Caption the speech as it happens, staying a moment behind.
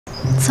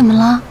怎么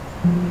了？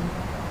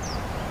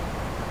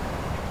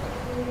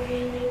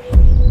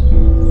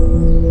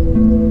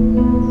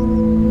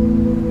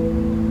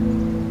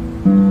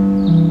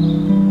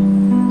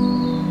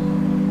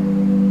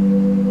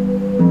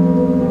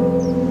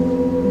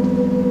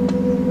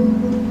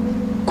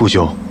顾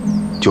兄，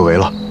久违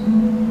了。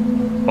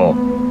哦。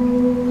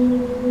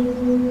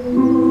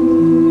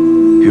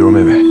玉茹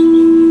妹妹，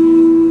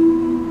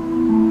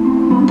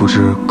不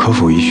知可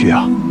否一叙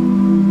啊？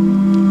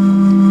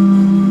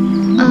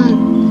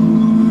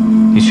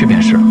你去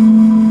便是，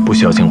不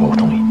需要经过我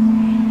同意。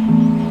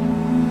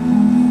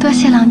多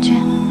谢郎君。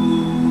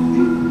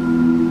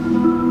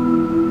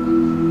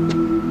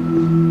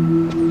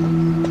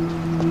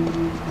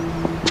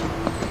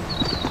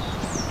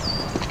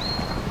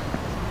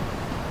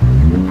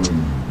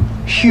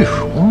玉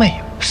茹妹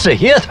妹，谁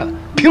呀她？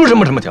凭什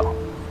么这么叫？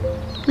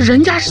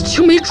人家是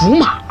青梅竹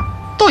马，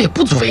倒也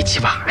不足为奇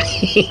吧？嘿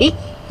嘿。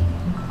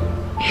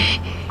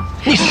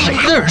你谁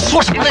的人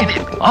说什么呢你？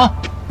啊，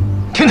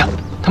听听，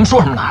他们说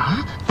什么呢？啊，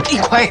你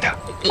快点。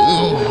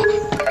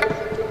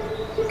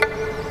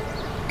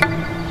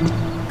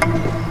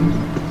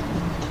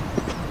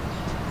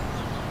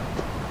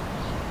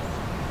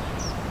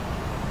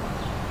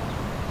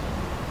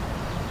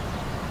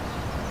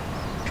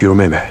玉茹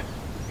妹妹，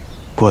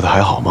过得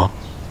还好吗？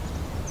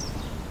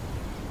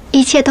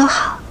一切都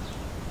好。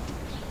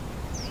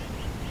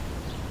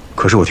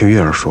可是我听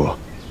月儿说，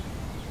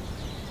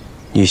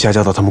你下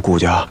嫁到他们顾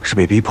家是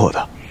被逼迫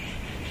的。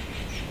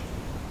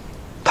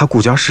他顾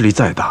家势力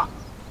再大，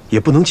也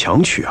不能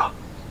强娶啊。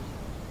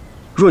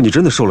若你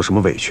真的受了什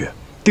么委屈，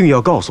定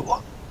要告诉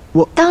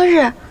我。当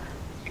日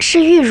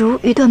是玉茹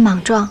愚钝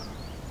莽撞，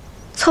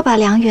错把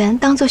良缘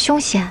当作凶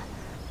险，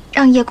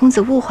让叶公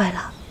子误会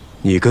了。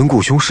你跟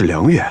顾兄是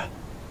良缘？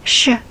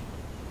是。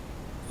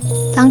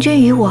郎君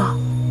与我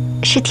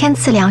是天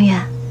赐良缘。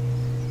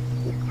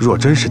若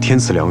真是天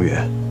赐良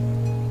缘，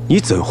你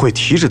怎会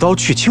提着刀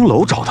去青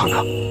楼找他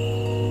呢？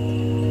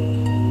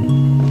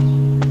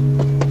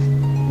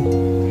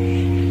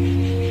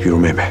玉茹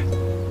妹妹，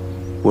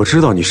我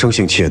知道你生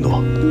性怯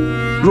懦，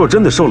若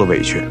真的受了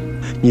委屈，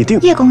你定……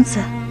叶公子，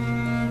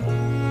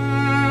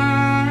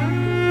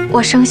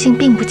我生性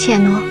并不怯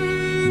懦，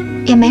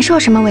也没受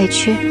什么委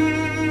屈，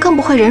更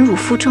不会忍辱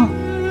负重，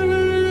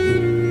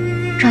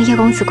让叶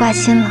公子挂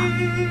心了。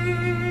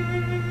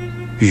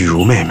玉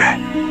茹妹妹，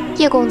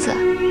叶公子，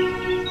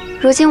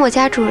如今我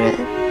家主人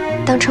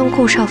当称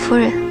顾少夫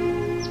人。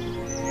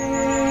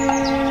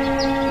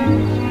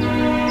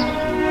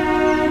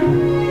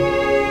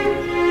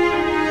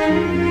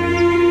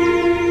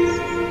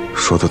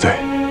说得对，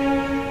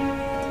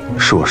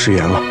是我失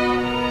言了。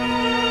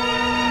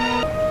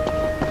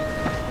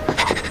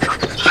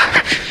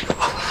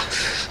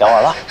聊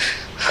完了，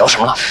聊什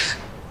么了？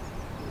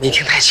没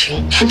听太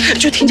清，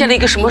就听见了一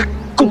个什么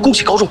恭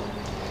喜高中。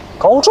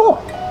高中？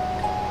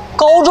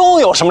高中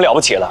有什么了不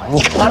起了？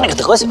你看他那个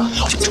德行，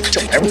这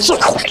人最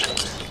坏了。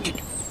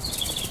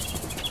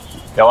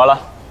聊完了？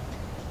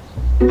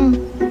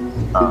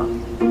啊，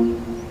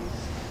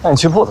那你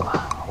去铺子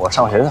吧，我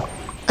上学去了。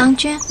郎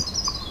君，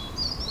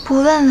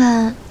不问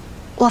问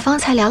我方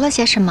才聊了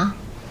些什么？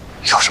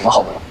有什么好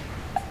问？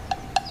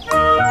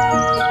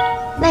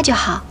那就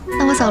好，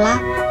那我走了，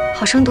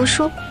好生读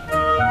书。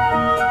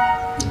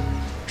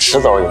迟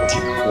早有一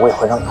天，我也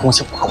会让你恭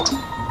喜我高中。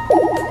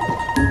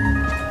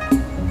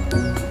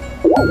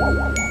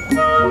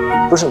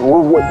不是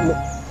我，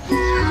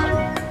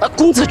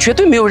公子绝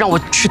对没有让我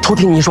去偷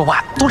听您说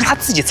话，都是他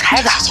自己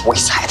猜的。我一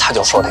猜他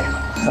就说这个。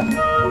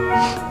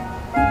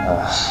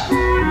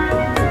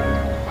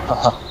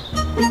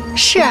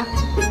是，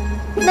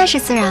那是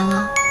自然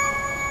了。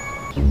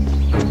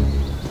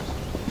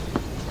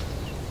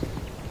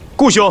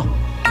顾兄，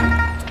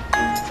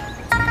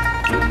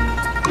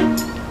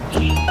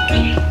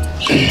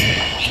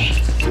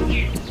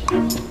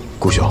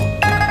顾兄，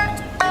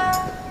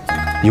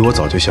你我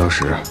早就相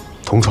识，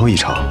同窗一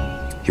场，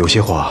有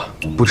些话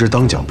不知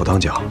当讲不当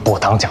讲。不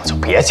当讲就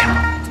别讲。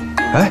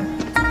哎，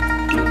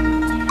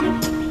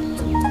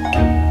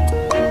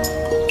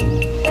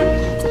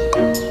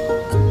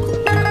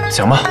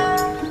行吧，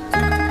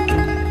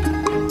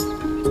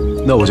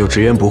那我就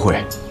直言不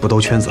讳，不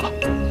兜圈子了。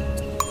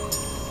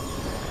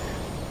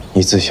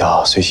你自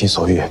小随心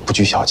所欲，不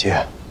拘小节，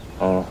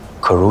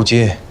可如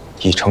今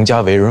已成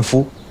家为人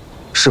夫，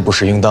是不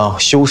是应当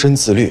修身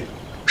自律，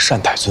善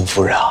待尊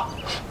夫人啊？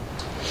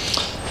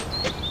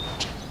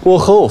我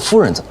和我夫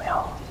人怎么样，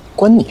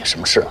关你什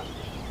么事？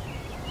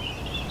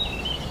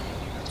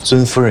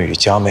尊夫人与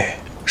佳妹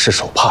是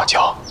手帕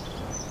交，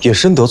也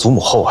深得祖母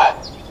厚爱。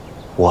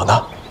我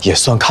呢，也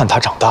算看她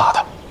长大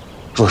的。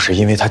若是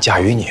因为她嫁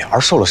于你而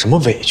受了什么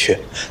委屈，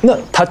那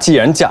她既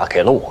然嫁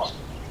给了我，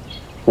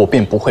我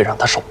便不会让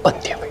她受半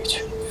点委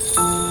屈。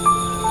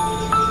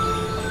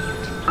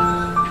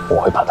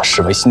我会把她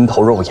视为心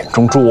头肉、眼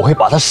中珠，我会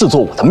把她视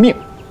作我的命。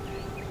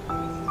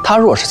她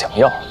若是想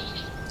要，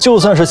就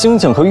算是星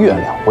星和月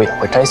亮，我也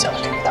会摘下来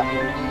给她。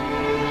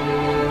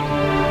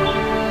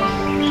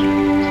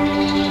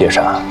叶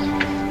珊，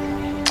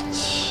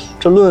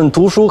这论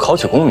读书考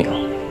取功名，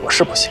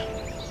是不行，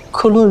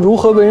可论如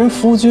何为人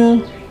夫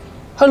君，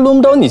还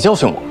轮不着你教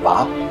训我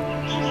吧？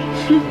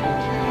哼！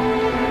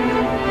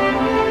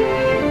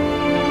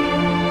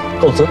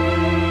告辞。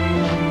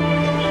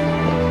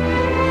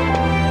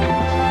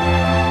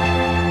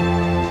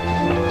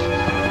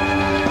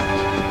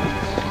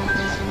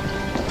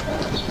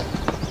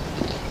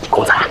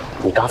公子，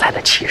你刚才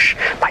的气势，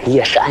把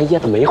叶氏安噎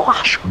的没话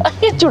说，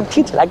就是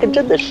听起来跟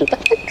真的似的。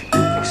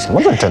什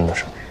么跟真的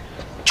似的？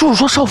就是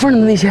说少夫人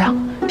的那些啊，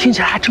听起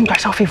来还真有点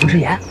像肺腑之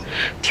言，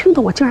听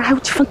得我竟然还有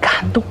几分感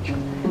动。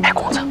哎，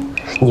公子，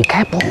你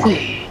该不会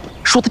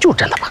说的就是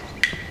真的吧？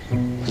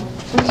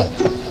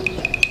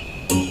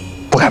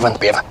不该问的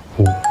别问。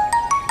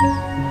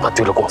啊，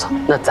对了，公子，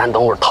那咱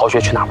等会儿逃学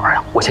去哪玩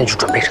呀？我先去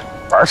准备着。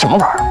玩什么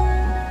玩？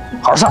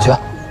好好上学。